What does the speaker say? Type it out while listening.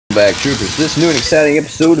Back, troopers. This new and exciting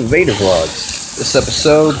episode of Vader Vlogs. This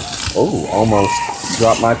episode, almost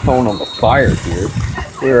dropped my phone on the fire here.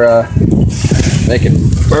 We're making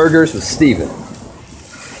burgers with Steven.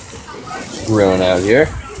 Grilling out here.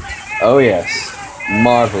 Oh yes,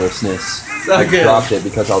 marvelousness. So I good. dropped it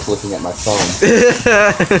because I was looking at my phone.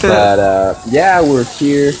 But yeah, we're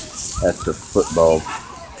here at the football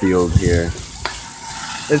field here.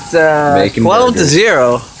 It's Making 12 to burgers.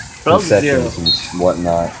 0. 12 to 0. Concessions and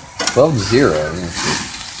whatnot. 12 to 0. Yeah.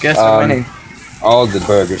 Guess how many? All the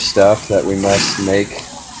burger stuff that we must make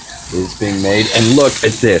is being made. And look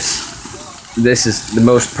at this. This is the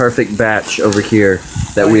most perfect batch over here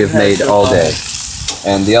that we have made all day.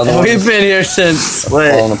 And the other one We've been here since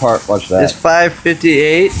falling apart. Watch that. It's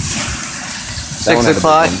 5:58. 6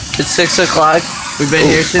 o'clock. It's 6 o'clock. We've been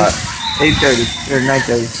here since 8:30 or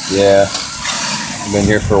 9:30. Yeah. I've been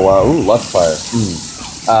here for a while. Ooh, left fire.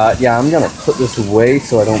 Yeah, I'm gonna put this away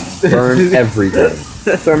so I don't burn everything.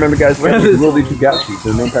 So remember, guys, we will do 2 got you.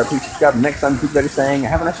 So the main part, please subscribe. Next time, keep ready saying,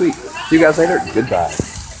 have a nice week. See you guys later. Goodbye.